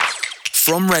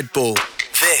From Red Bull,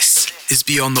 this is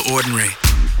Beyond the Ordinary.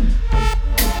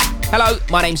 Hello,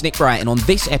 my name's Nick Bright, and on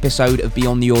this episode of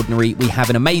Beyond the Ordinary, we have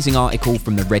an amazing article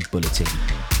from the Red Bulletin.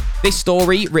 This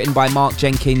story, written by Mark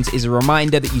Jenkins, is a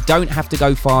reminder that you don't have to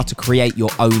go far to create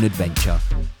your own adventure.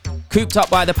 Cooped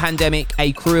up by the pandemic,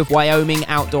 a crew of Wyoming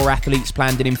outdoor athletes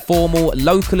planned an informal,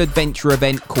 local adventure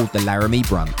event called the Laramie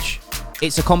Brunch.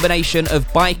 It's a combination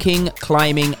of biking,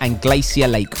 climbing, and glacier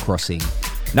lake crossing.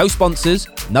 No sponsors,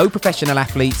 no professional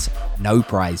athletes, no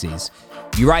prizes.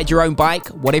 You ride your own bike,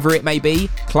 whatever it may be,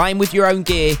 climb with your own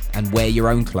gear, and wear your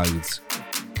own clothes.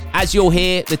 As you'll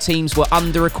hear, the teams were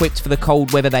under-equipped for the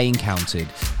cold weather they encountered,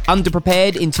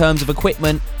 underprepared in terms of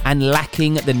equipment, and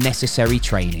lacking the necessary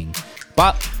training.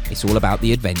 But it's all about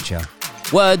the adventure.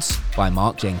 Words by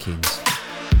Mark Jenkins.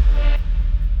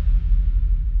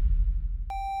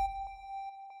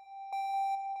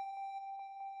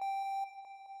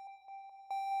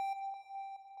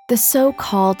 The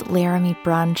so-called Laramie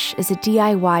Brunch is a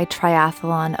DIY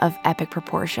triathlon of epic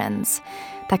proportions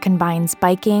that combines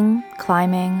biking,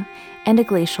 climbing, and a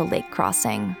glacial lake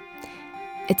crossing.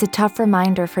 It's a tough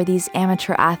reminder for these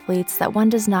amateur athletes that one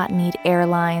does not need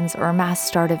airlines or mass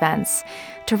start events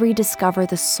to rediscover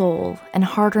the soul and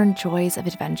hard-earned joys of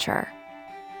adventure.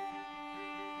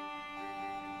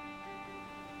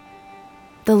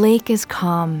 The lake is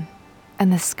calm,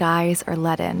 and the skies are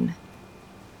leaden.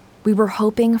 We were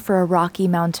hoping for a Rocky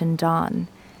Mountain dawn,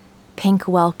 pink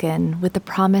welkin with the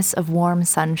promise of warm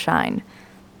sunshine,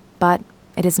 but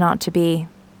it is not to be.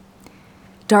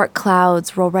 Dark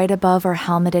clouds roll right above our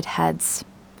helmeted heads,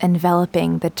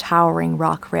 enveloping the towering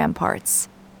rock ramparts.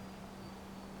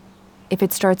 If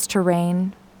it starts to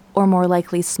rain, or more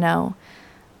likely snow,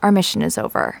 our mission is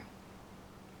over.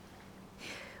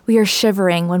 We are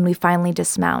shivering when we finally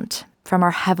dismount from our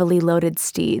heavily loaded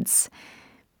steeds.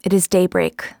 It is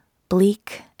daybreak,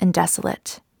 bleak and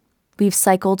desolate. We've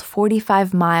cycled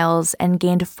 45 miles and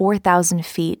gained 4,000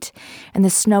 feet in the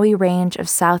snowy range of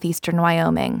southeastern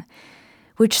Wyoming,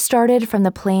 which started from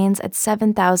the plains at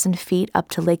 7,000 feet up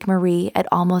to Lake Marie at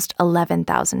almost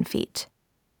 11,000 feet.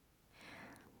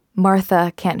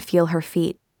 Martha can't feel her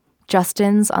feet.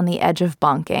 Justin's on the edge of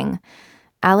bonking.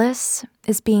 Alice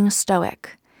is being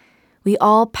stoic. We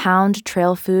all pound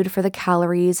trail food for the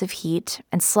calories of heat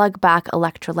and slug back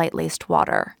electrolyte-laced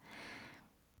water.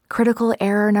 Critical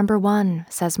error number 1,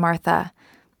 says Martha.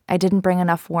 I didn't bring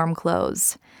enough warm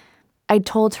clothes. I'd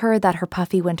told her that her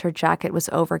puffy winter jacket was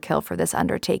overkill for this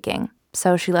undertaking,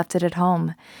 so she left it at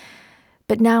home.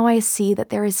 But now I see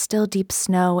that there is still deep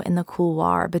snow in the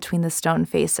couloir between the stone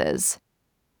faces.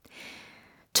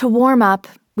 To warm up,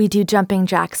 we do jumping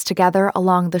jacks together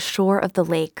along the shore of the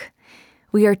lake.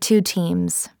 We are 2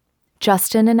 teams,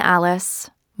 Justin and Alice,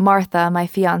 Martha, my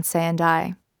fiancé, and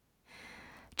I.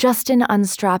 Justin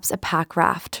unstraps a pack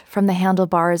raft from the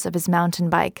handlebars of his mountain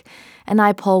bike, and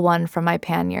I pull one from my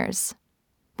panniers.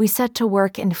 We set to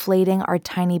work inflating our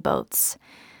tiny boats.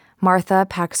 Martha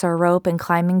packs our rope and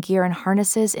climbing gear and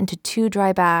harnesses into 2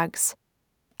 dry bags.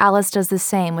 Alice does the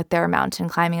same with their mountain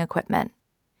climbing equipment.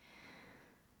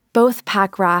 Both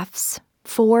pack rafts,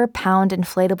 4-pound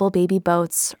inflatable baby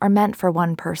boats, are meant for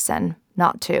 1 person,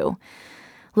 not 2,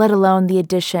 let alone the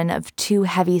addition of 2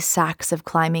 heavy sacks of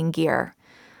climbing gear.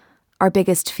 Our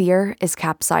biggest fear is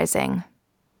capsizing.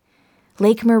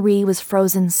 Lake Marie was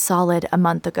frozen solid a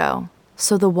month ago,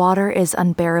 so the water is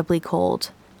unbearably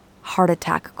cold. Heart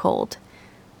attack cold.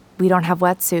 We don't have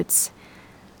wetsuits.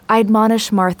 I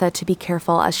admonish Martha to be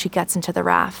careful as she gets into the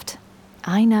raft.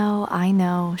 I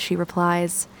know, she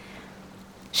replies.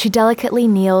 She delicately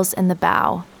kneels in the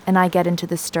bow, and I get into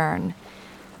the stern,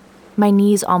 my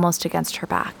knees almost against her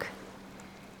back.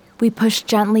 We push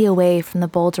gently away from the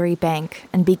bouldery bank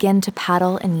and begin to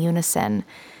paddle in unison,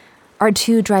 our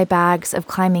 2 dry bags of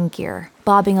climbing gear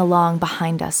bobbing along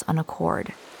behind us on a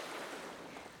cord.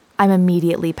 I'm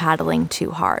immediately paddling too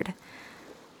hard.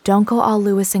 Don't go all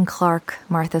Lewis and Clark,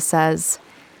 Martha says.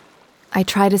 I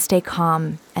try to stay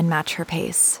calm and match her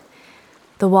pace.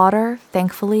 The water,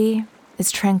 thankfully,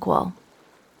 is tranquil.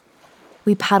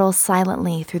 We paddle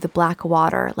silently through the black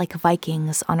water like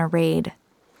Vikings on a raid.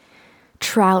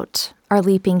 Trout are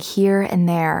leaping here and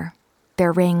there,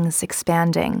 their rings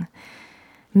expanding.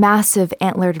 Massive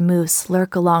antlered moose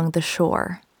lurk along the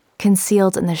shore,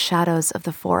 concealed in the shadows of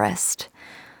the forest.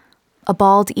 A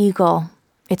bald eagle,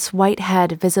 its white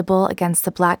head visible against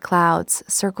the black clouds,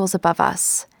 circles above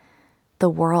us. The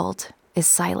world is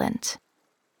silent.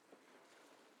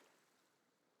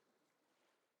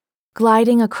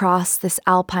 Gliding across this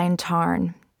alpine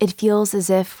tarn, it feels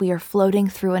as if we are floating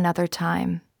through another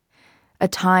time. A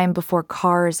time before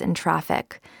cars and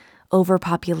traffic,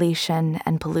 overpopulation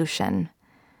and pollution.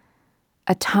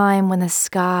 A time when the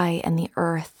sky and the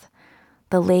earth,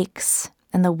 the lakes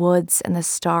and the woods and the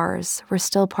stars were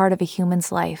still part of a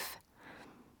human's life.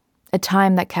 A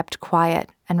time that kept quiet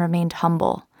and remained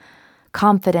humble,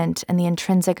 confident in the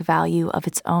intrinsic value of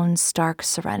its own stark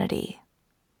serenity.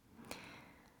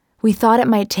 We thought it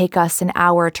might take us an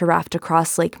hour to raft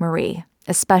across Lake Marie,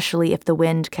 especially if the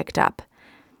wind kicked up.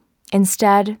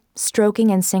 Instead,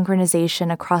 stroking in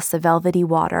synchronization across the velvety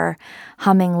water,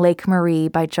 humming Lake Marie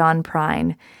by John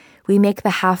Prine, we make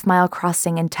the half-mile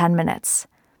crossing in 10 minutes.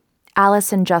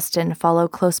 Alice and Justin follow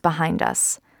close behind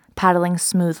us, paddling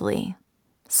smoothly,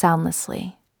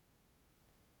 soundlessly.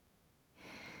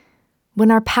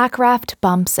 When our pack raft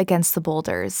bumps against the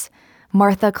boulders,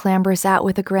 Martha clambers out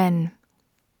with a grin.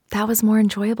 "That was more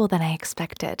enjoyable than I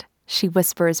expected," she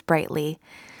whispers brightly.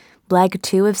 "Leg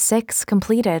 2 of 6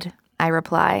 completed," I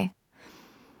reply.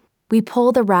 We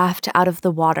pull the raft out of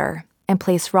the water and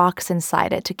place rocks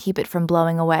inside it to keep it from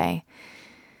blowing away.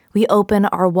 We open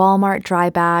our Walmart dry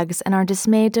bags and are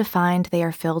dismayed to find they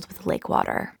are filled with lake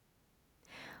water.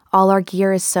 All our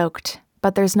gear is soaked,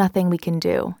 but there's nothing we can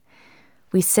do.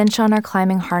 We cinch on our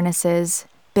climbing harnesses,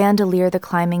 bandolier the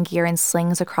climbing gear in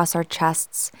slings across our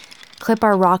chests, clip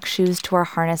our rock shoes to our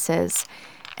harnesses,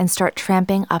 and start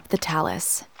tramping up the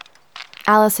talus.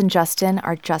 Alice and Justin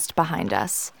are just behind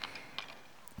us.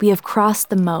 We have crossed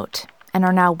the moat and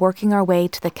are now working our way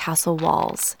to the castle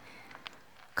walls.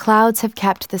 Clouds have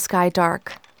kept the sky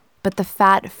dark, but the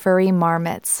fat, furry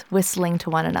marmots whistling to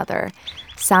one another,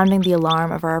 sounding the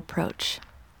alarm of our approach.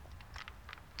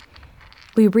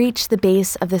 We reach the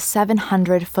base of the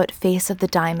 700-foot face of the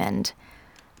diamond,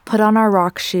 put on our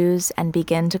rock shoes, and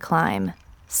begin to climb,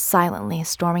 silently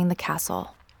storming the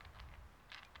castle.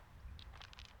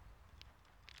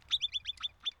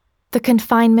 The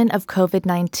confinement of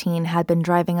COVID-19 had been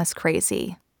driving us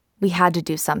crazy. We had to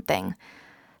do something.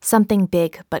 Something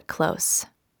big but close.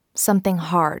 Something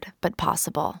hard but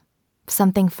possible.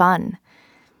 Something fun.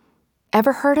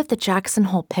 "Ever heard of the Jackson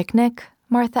Hole picnic?"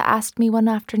 Martha asked me one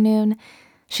afternoon.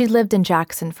 She lived in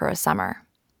Jackson for a summer.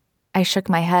 I shook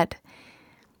my head.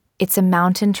 It's a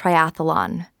mountain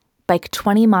triathlon. Bike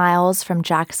 20 miles from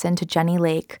Jackson to Jenny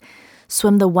Lake,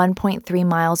 swim the 1.3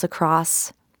 miles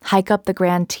across, hike up the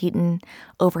Grand Teton,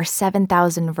 over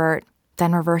 7,000 vert,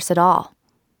 then reverse it all.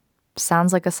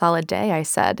 "Sounds like a solid day," I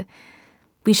said.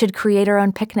 "We should create our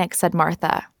own picnic," said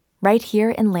Martha, "right here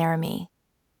in Laramie."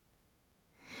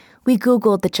 We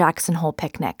Googled the Jackson Hole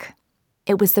picnic.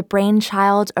 It was the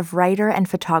brainchild of writer and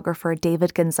photographer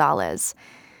David Gonzalez.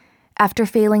 After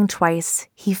failing twice,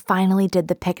 he finally did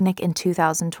the picnic in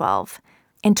 2012,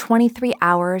 in 23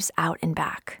 hours out and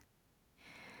back.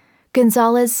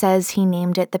 Gonzalez says he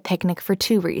named it the picnic for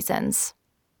 2 reasons.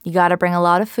 You gotta bring a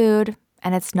lot of food,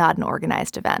 and it's not an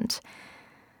organized event.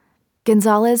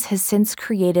 Gonzalez has since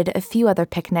created a few other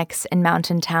picnics in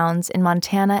mountain towns in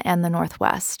Montana and the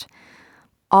Northwest.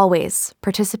 Always,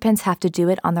 participants have to do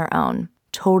it on their own,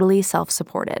 totally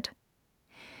self-supported.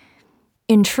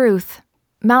 In truth,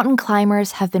 mountain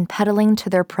climbers have been pedaling to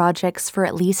their projects for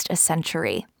at least a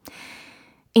century.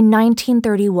 In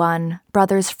 1931,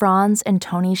 brothers Franz and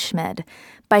Toni Schmid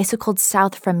bicycled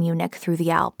south from Munich through the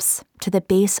Alps to the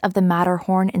base of the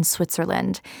Matterhorn in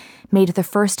Switzerland, made the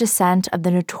first ascent of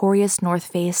the notorious North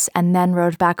Face, and then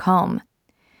rode back home.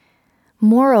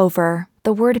 Moreover,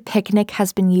 the word picnic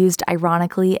has been used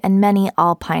ironically in many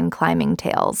alpine climbing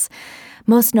tales,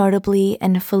 most notably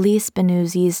in Felice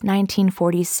Benuzzi's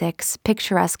 1946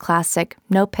 picturesque classic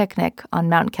No Picnic on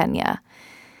Mount Kenya.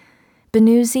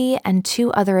 Benuzzi and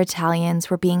 2 other Italians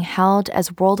were being held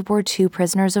as World War II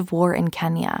prisoners of war in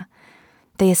Kenya.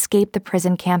 They escaped the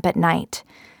prison camp at night,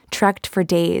 trekked for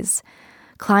days,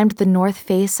 climbed the north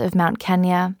face of Mount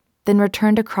Kenya, then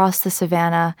returned across the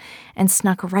savannah and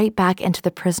snuck right back into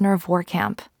the prisoner of war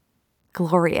camp.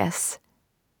 Glorious.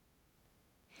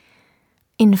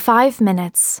 In 5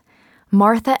 minutes,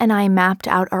 Martha and I mapped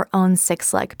out our own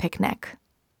 6-leg picnic.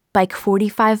 Bike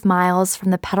 45 miles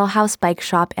from the Pedal House Bike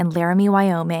Shop in Laramie,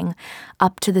 Wyoming,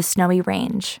 up to the Snowy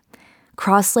Range.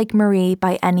 Cross Lake Marie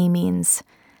by any means.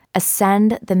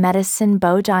 Ascend the Medicine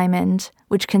Bow Diamond,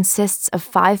 which consists of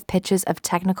 5 pitches of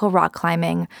technical rock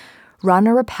climbing, run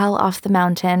or rappel off the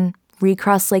mountain,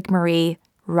 recross Lake Marie,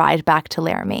 ride back to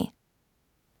Laramie.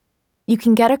 You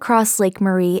can get across Lake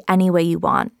Marie any way you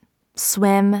want.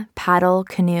 Swim, paddle,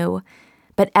 canoe,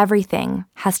 but everything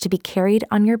has to be carried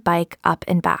on your bike up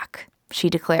and back, she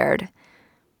declared.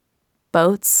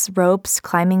 Boats, ropes,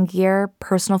 climbing gear,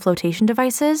 personal flotation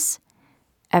devices,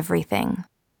 everything.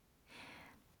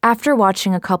 After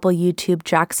watching a couple YouTube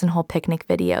Jackson Hole picnic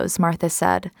videos, Martha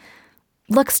said,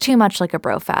 Looks too much like a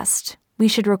brofest. We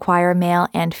should require male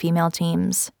and female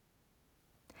teams.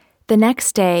 The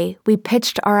next day, we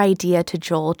pitched our idea to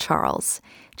Joel Charles,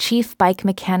 chief bike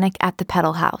mechanic at the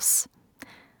Pedal House.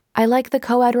 I like the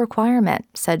co-ed requirement,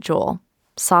 said Joel.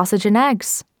 Sausage and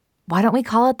eggs. Why don't we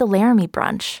call it the Laramie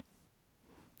Brunch?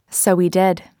 So we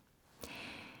did.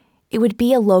 It would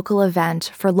be a local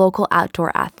event for local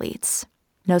outdoor athletes.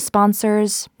 No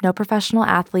sponsors, no professional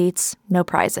athletes, no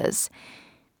prizes.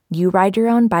 You ride your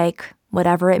own bike,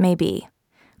 whatever it may be.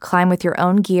 Climb with your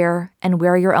own gear and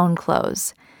wear your own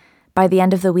clothes. By the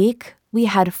end of the week, we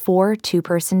had 4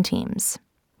 two-person teams.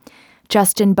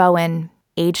 Justin Bowen,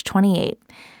 age 28,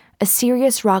 a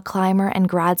serious rock climber and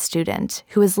grad student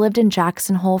who has lived in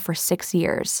Jackson Hole for 6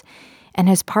 years, and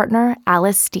his partner,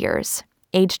 Alice Steers,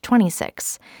 age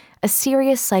 26, a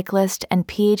serious cyclist and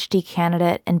PhD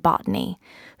candidate in botany,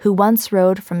 who once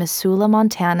rode from Missoula,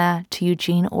 Montana to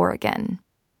Eugene, Oregon.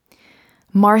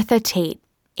 Martha Tate,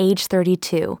 age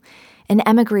 32, an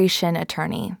emigration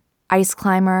attorney, ice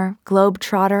climber,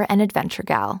 globetrotter, and adventure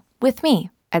gal, with me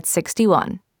at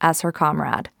 61 as her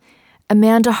comrade.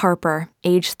 Amanda Harper,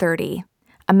 age 30,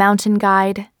 a mountain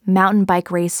guide, mountain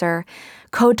bike racer,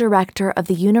 co-director of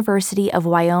the University of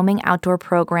Wyoming Outdoor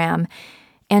Program,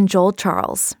 and Joel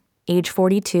Charles, age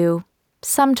 42,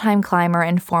 sometime climber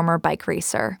and former bike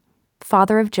racer,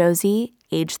 father of Josie,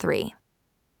 age 3.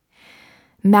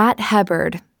 Matt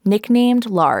Hebard, nicknamed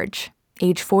Large,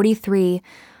 age 43,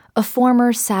 a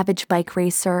former Savage bike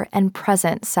racer and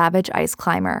present Savage ice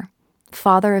climber,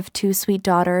 father of 2 sweet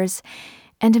daughters,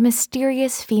 and a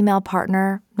mysterious female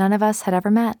partner none of us had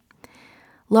ever met.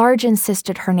 Large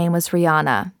insisted her name was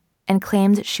Rihanna and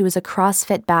claimed she was a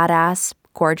CrossFit badass,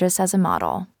 gorgeous as a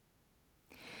model.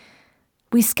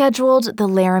 We scheduled the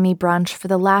Laramie Brunch for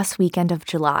the last weekend of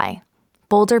July.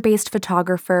 Boulder-based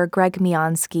photographer Greg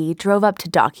Miansky drove up to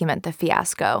document the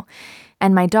fiasco,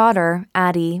 and my daughter,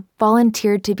 Addie,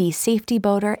 volunteered to be safety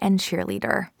boater and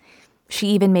cheerleader. She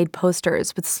even made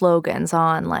posters with slogans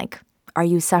on like, "Are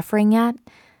you suffering yet?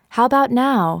 How about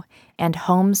now?" and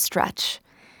 "Home stretch."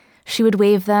 She would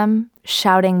wave them,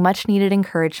 shouting much-needed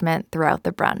encouragement throughout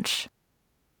the brunch.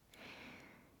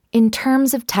 In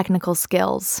terms of technical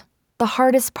skills, the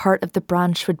hardest part of the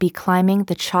brunch would be climbing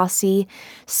the chossy,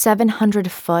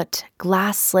 700-foot,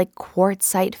 glass-slick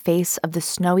quartzite face of the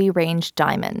Snowy Range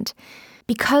Diamond.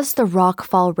 Because the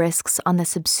rockfall risks on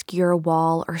this obscure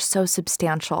wall are so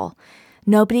substantial,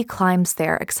 nobody climbs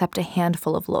there except a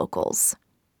handful of locals.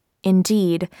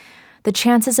 Indeed, the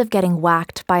chances of getting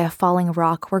whacked by a falling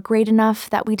rock were great enough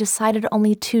that we decided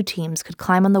only 2 teams could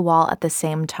climb on the wall at the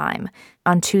same time,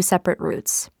 on 2 separate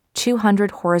routes,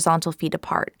 200 horizontal feet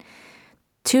apart.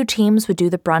 2 teams would do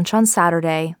the brunch on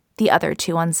Saturday, the other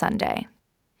 2 on Sunday.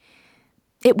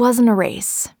 It wasn't a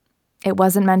race. It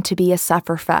wasn't meant to be a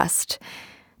sufferfest.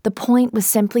 The point was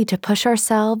simply to push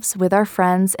ourselves with our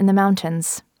friends in the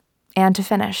mountains, and to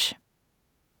finish.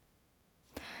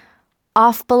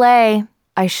 "Off belay,"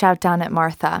 I shout down at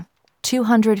Martha,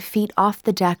 200 feet off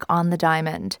the deck on the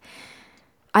diamond.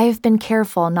 I have been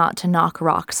careful not to knock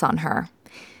rocks on her.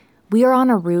 We are on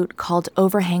a route called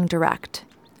Overhang Direct,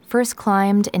 first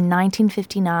climbed in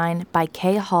 1959 by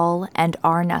Kay Hull and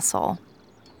R. Nessel.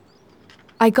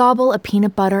 I gobble a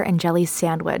peanut butter and jelly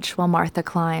sandwich while Martha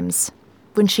climbs.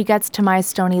 When she gets to my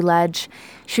stony ledge,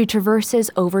 she traverses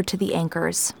over to the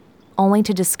anchors, only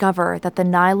to discover that the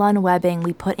nylon webbing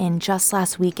we put in just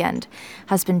last weekend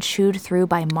has been chewed through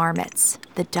by marmots,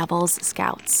 the devil's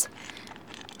scouts.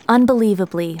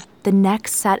 Unbelievably, the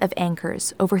next set of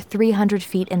anchors, over 300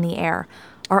 feet in the air,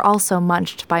 are also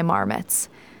munched by marmots.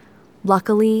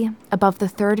 Luckily, above the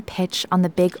 3rd pitch on the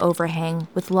big overhang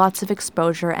with lots of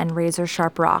exposure and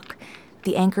razor-sharp rock,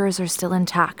 the anchors are still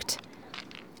intact.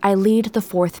 I lead the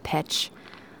 4th pitch.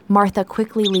 Martha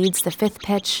quickly leads the 5th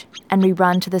pitch, and we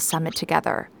run to the summit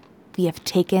together. We have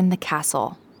taken the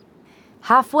castle.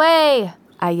 "Halfway!"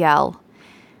 I yell.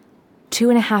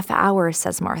 2.5 hours,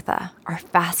 says Martha, our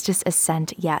fastest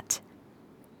ascent yet.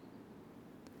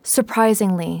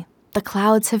 Surprisingly, the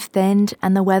clouds have thinned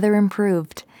and the weather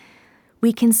improved.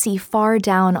 We can see far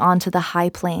down onto the high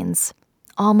plains,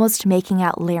 almost making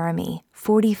out Laramie,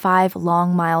 45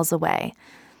 long miles away.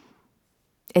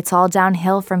 "It's all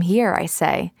downhill from here," I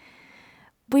say.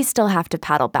 "We still have to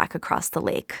paddle back across the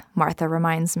lake," Martha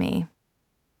reminds me.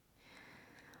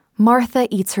 Martha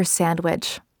eats her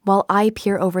sandwich, while I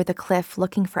peer over the cliff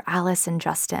looking for Alice and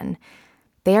Justin.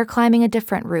 They are climbing a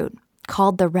different route,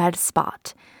 called the Red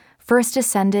Spot, first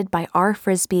ascended by R.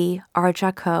 Frisbee, R.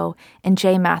 Jacot, and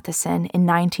J. Matheson in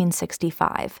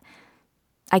 1965.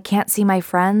 I can't see my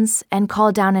friends and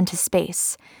call down into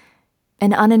space.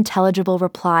 An unintelligible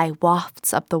reply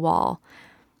wafts up the wall.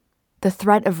 The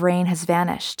threat of rain has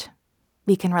vanished.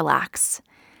 We can relax.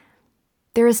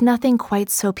 There is nothing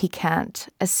quite so piquant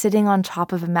as sitting on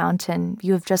top of a mountain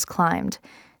you have just climbed,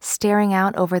 staring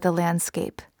out over the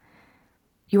landscape.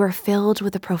 You are filled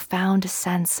with a profound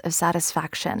sense of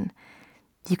satisfaction.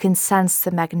 You can sense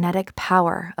the magnetic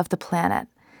power of the planet.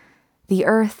 The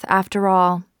Earth, after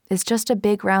all, is just a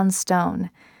big round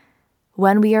stone.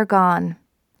 When we are gone,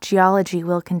 geology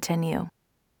will continue.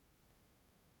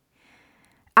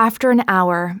 After an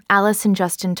hour, Alice and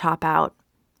Justin top out.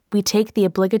 We take the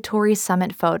obligatory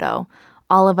summit photo,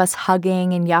 all of us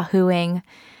hugging and yahooing,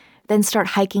 then start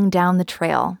hiking down the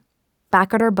trail.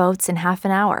 Back at our boats in half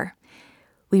an hour.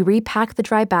 We repack the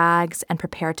dry bags and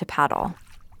prepare to paddle.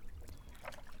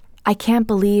 I can't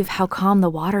believe how calm the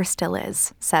water still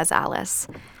is, says Alice.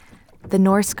 The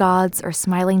Norse gods are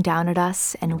smiling down at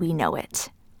us, and we know it.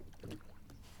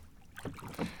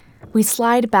 We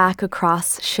slide back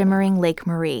across shimmering Lake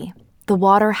Marie, the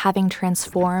water having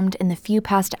transformed in the few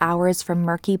past hours from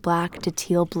murky black to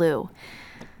teal blue.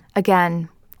 Again,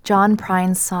 John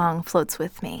Prine's song floats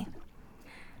with me.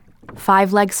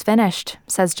 5 legs finished,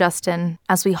 says Justin,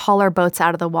 as we haul our boats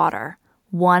out of the water.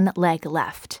 1 leg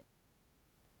left.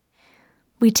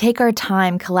 We take our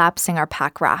time collapsing our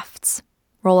pack rafts,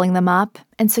 rolling them up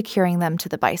and securing them to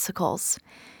the bicycles.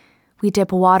 We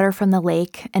dip water from the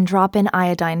lake and drop in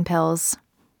iodine pills.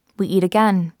 We eat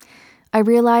again. I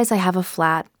realize I have a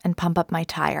flat and pump up my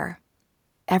tire.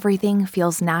 Everything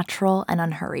feels natural and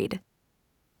unhurried.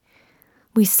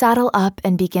 We saddle up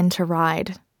and begin to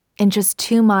ride. In just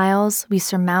 2 miles, we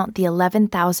surmount the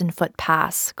 11,000-foot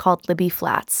pass called Libby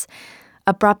Flats,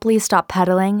 abruptly stop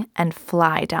pedaling, and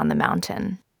fly down the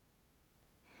mountain.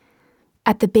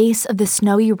 At the base of the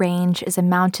snowy range is a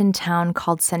mountain town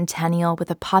called Centennial with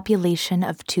a population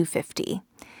of 250.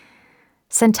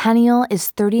 Centennial is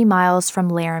 30 miles from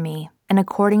Laramie, and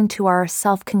according to our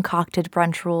self-concocted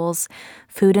brunch rules,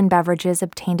 food and beverages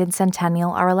obtained in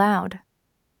Centennial are allowed.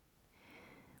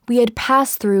 We had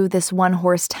passed through this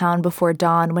one-horse town before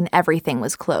dawn when everything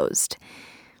was closed.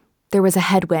 There was a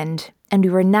headwind, and we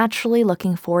were naturally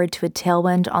looking forward to a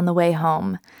tailwind on the way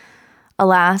home.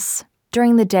 Alas,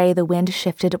 during the day the wind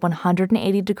shifted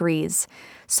 180 degrees,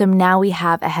 so now we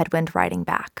have a headwind riding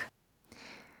back.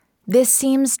 This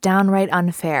seems downright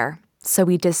unfair, so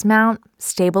we dismount,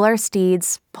 stable our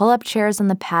steeds, pull up chairs on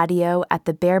the patio at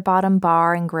the Bare Bottom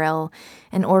Bar and Grill,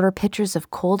 and order pitchers of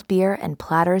cold beer and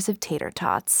platters of tater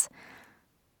tots.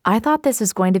 I thought this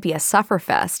was going to be a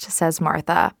sufferfest, says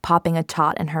Martha, popping a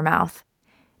tot in her mouth.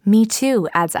 Me too,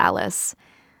 adds Alice.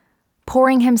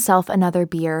 Pouring himself another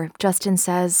beer, Justin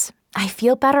says, I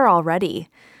feel better already.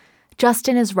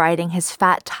 Justin is riding his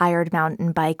fat, tired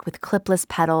mountain bike with clipless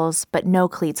pedals but no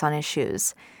cleats on his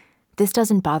shoes. This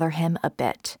doesn't bother him a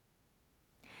bit.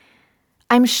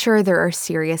 I'm sure there are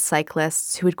serious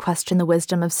cyclists who would question the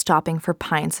wisdom of stopping for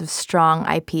pints of strong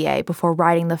IPA before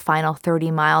riding the final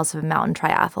 30 miles of a mountain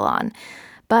triathlon,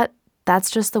 but that's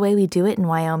just the way we do it in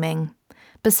Wyoming.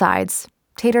 Besides,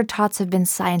 tater tots have been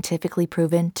scientifically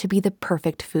proven to be the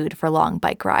perfect food for long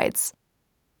bike rides.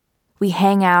 We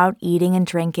hang out, eating and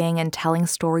drinking and telling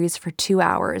stories for 2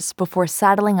 hours before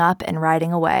saddling up and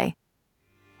riding away.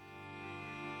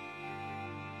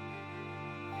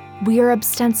 We are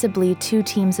ostensibly 2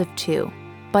 teams of 2,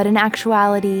 but in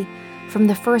actuality, from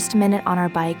the first minute on our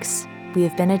bikes, we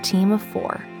have been a team of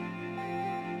 4.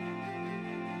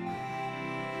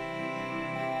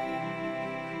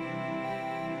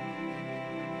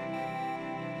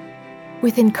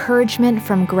 With encouragement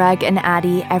from Greg and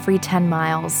Addie every 10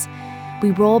 miles, we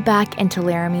roll back into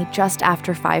Laramie just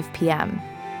after 5 p.m.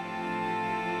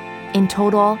 In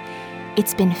total,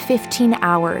 it's been 15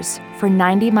 hours for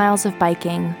 90 miles of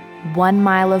biking, 1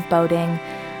 mile of boating,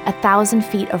 1,000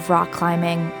 feet of rock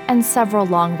climbing, and several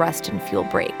long rest and fuel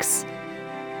breaks.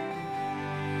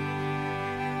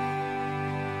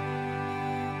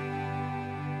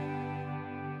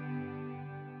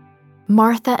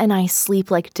 Martha and I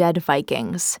sleep like dead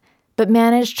Vikings, but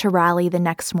manage to rally the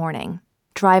next morning,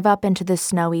 drive up into the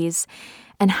snowies,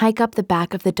 and hike up the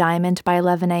back of the Diamond by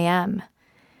 11 a.m.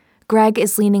 Greg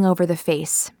is leaning over the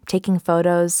face, taking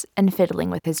photos and fiddling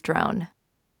with his drone.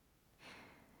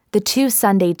 The 2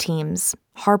 Sunday teams,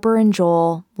 Harper and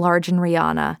Joel, Large and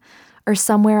Rihanna, are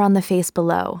somewhere on the face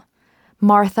below.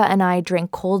 Martha and I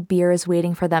drink cold beers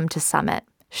waiting for them to summit,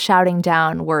 shouting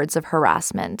down words of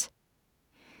harassment.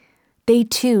 They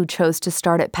too chose to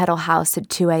start at Pedal House at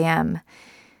 2 a.m.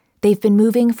 They've been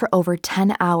moving for over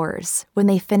 10 hours when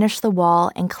they finish the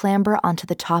wall and clamber onto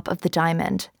the top of the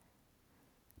Diamond.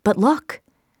 But look,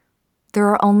 there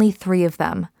are only 3 of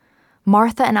them,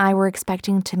 Martha and I were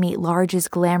expecting to meet Large's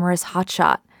glamorous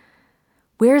hotshot.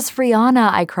 "Where's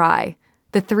Rihanna?" I cry.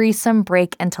 The threesome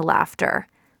break into laughter.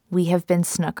 We have been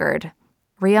snookered.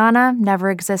 Rihanna never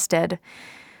existed.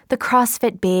 The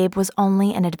CrossFit babe was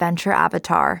only an adventure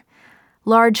avatar.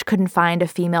 Large couldn't find a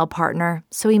female partner,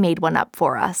 so he made one up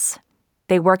for us.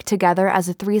 They worked together as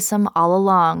a threesome all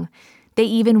along. They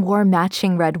even wore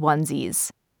matching red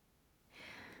onesies.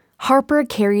 Harper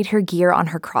carried her gear on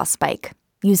her crossbike,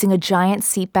 using a giant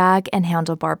seat bag and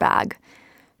handlebar bag.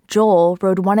 Joel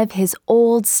rode one of his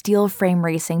old steel frame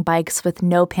racing bikes with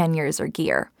no panniers or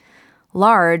gear.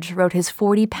 Large rode his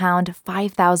 40-pound,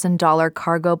 $5,000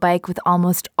 cargo bike with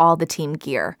almost all the team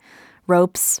gear.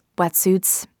 Ropes,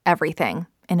 wetsuits, everything,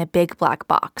 in a big black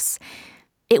box.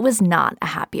 It was not a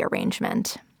happy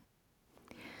arrangement.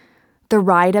 "The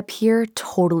ride up here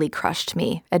totally crushed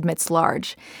me," admits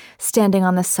Large, standing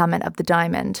on the summit of the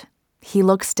diamond. He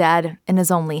looks dead and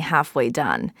is only halfway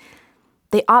done.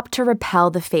 They opt to repel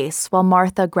the face while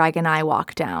Martha, Greg, and I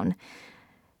walk down.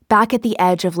 Back at the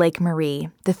edge of Lake Marie,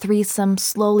 the threesome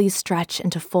slowly stretch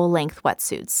into full-length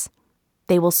wetsuits.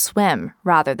 They will swim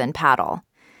rather than paddle.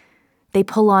 They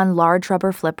pull on large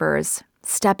rubber flippers,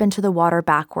 step into the water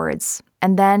backwards,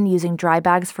 and then, using dry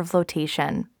bags for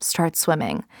flotation, start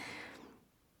swimming.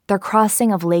 Their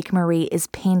crossing of Lake Marie is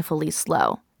painfully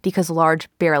slow because Large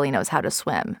barely knows how to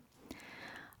swim.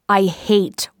 "I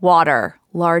hate water,"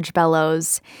 Large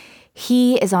bellows.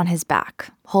 He is on his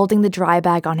back, holding the dry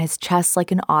bag on his chest like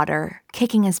an otter,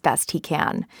 kicking as best he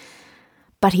can.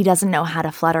 But he doesn't know how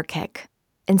to flutter kick.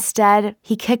 Instead,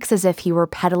 he kicks as if he were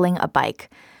pedaling a bike,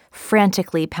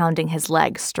 frantically pounding his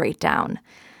legs straight down.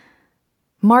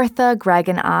 Martha, Greg,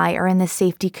 and I are in the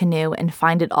safety canoe and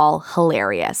find it all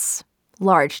hilarious.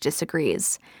 Large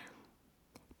disagrees.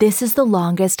 "This is the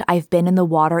longest I've been in the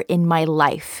water in my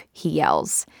life," he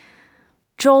yells.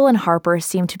 Joel and Harper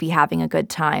seem to be having a good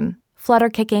time, flutter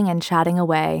kicking and chatting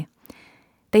away.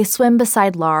 They swim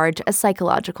beside Large as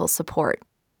psychological support.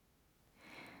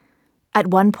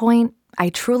 At one point, I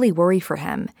truly worry for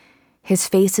him. His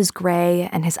face is gray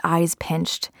and his eyes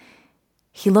pinched.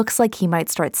 He looks like he might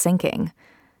start sinking.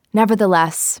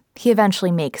 Nevertheless, he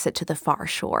eventually makes it to the far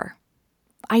shore.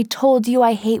 "I told you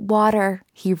I hate water,"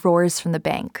 he roars from the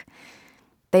bank.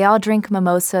 They all drink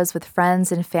mimosas with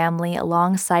friends and family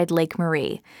alongside Lake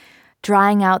Marie,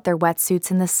 drying out their wetsuits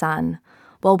in the sun,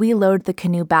 while we load the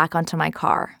canoe back onto my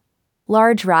car.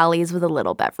 Large rallies with a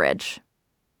little beverage.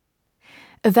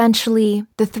 Eventually,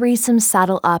 the threesome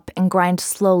saddle up and grind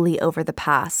slowly over the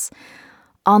pass.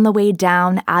 On the way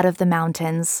down out of the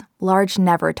mountains, Large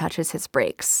never touches his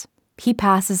brakes. He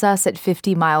passes us at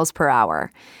 50 miles per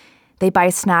hour. They buy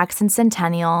snacks in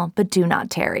Centennial, but do not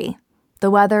tarry. The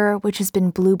weather, which has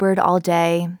been bluebird all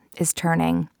day, is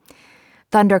turning.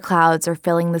 Thunderclouds are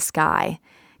filling the sky,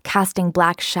 casting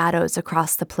black shadows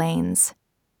across the plains.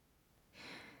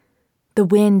 The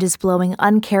wind is blowing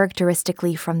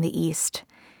uncharacteristically from the east.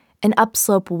 An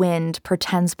upslope wind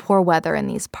portends poor weather in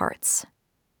these parts.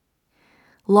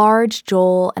 Large,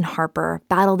 Joel, and Harper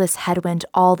battle this headwind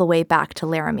all the way back to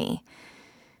Laramie.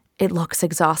 It looks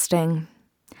exhausting.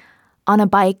 On a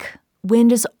bike,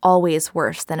 wind is always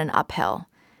worse than an uphill.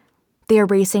 They are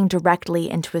racing directly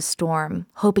into a storm,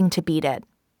 hoping to beat it.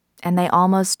 And they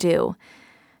almost do.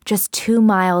 Just 2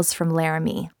 miles from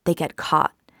Laramie, they get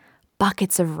caught.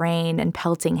 Buckets of rain and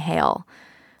pelting hail.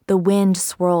 The wind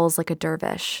swirls like a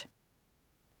dervish.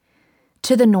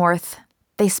 To the north,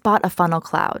 they spot a funnel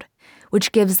cloud,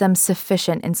 which gives them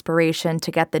sufficient inspiration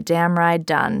to get the damn ride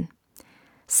done.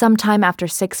 Sometime after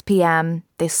 6 p.m.,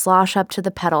 they slosh up to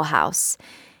the pedal house.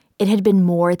 It had been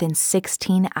more than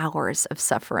 16 hours of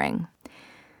suffering.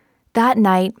 That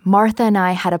night, Martha and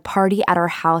I had a party at our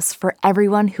house for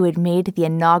everyone who had made the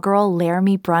inaugural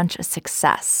Laramie brunch a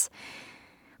success.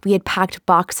 We had packed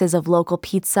boxes of local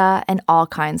pizza and all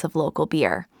kinds of local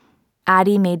beer.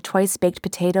 Addie made twice-baked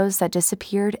potatoes that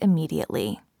disappeared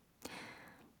immediately.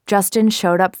 Justin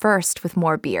showed up first with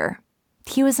more beer.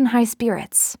 He was in high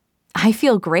spirits. I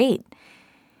feel great.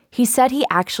 He said he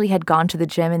actually had gone to the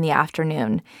gym in the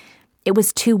afternoon. It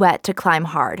was too wet to climb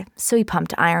hard, so he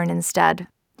pumped iron instead.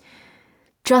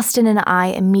 Justin and I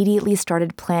immediately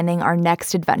started planning our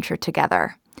next adventure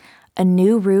together, a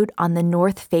new route on the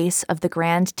north face of the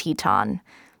Grand Teton.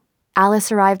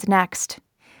 Alice arrived next.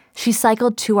 She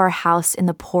cycled to our house in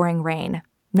the pouring rain,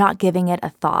 not giving it a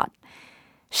thought.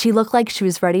 She looked like she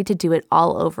was ready to do it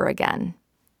all over again.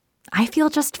 "I feel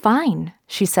just fine,"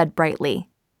 she said brightly.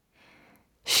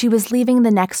 She was leaving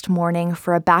the next morning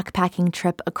for a backpacking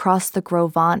trip across the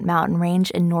Gros Ventre mountain range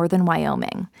in northern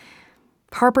Wyoming.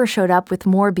 Harper showed up with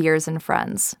more beers and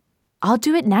friends. I'll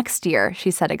do it next year,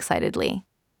 she said excitedly.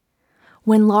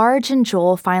 When Large and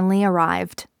Joel finally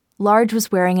arrived, Large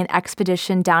was wearing an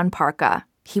Expedition down parka.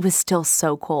 He was still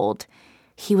so cold.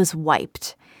 He was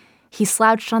wiped. He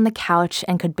slouched on the couch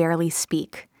and could barely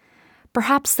speak.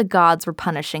 Perhaps the gods were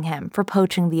punishing him for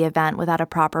poaching the event without a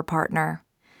proper partner.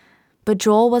 But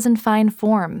Joel was in fine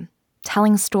form,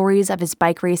 telling stories of his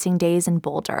bike racing days in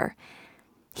Boulder.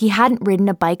 He hadn't ridden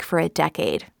a bike for a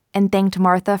decade, and thanked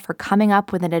Martha for coming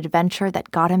up with an adventure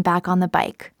that got him back on the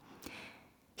bike.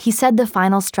 He said the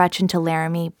final stretch into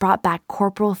Laramie brought back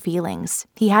corporal feelings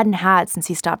he hadn't had since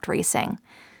he stopped racing.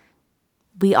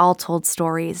 We all told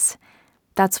stories.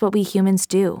 That's what we humans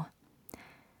do.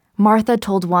 Martha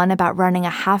told one about running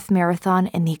a half marathon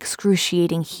in the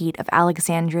excruciating heat of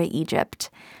Alexandria,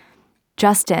 Egypt.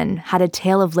 Justin had a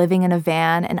tale of living in a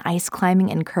van and ice climbing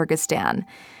in Kyrgyzstan.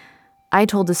 I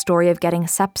told the story of getting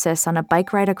sepsis on a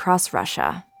bike ride across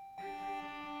Russia.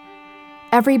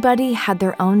 Everybody had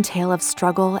their own tale of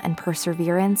struggle and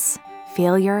perseverance,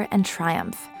 failure and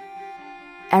triumph.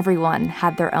 Everyone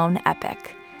had their own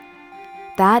epic.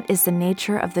 That is the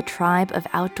nature of the tribe of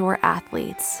outdoor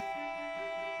athletes.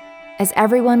 As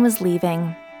everyone was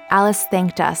leaving, Alice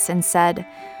thanked us and said,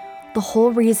 "The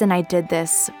whole reason I did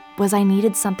this was I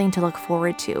needed something to look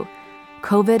forward to.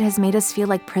 COVID has made us feel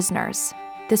like prisoners.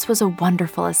 This was a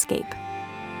wonderful escape."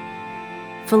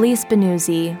 Felice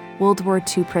Benuzzi, World War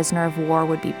II prisoner of war,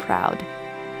 would be proud.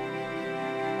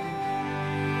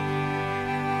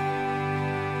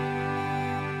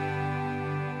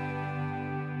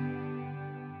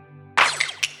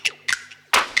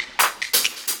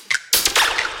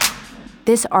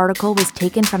 This article was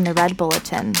taken from the Red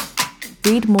Bulletin.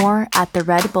 Read more at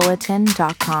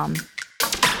theredbulletin.com.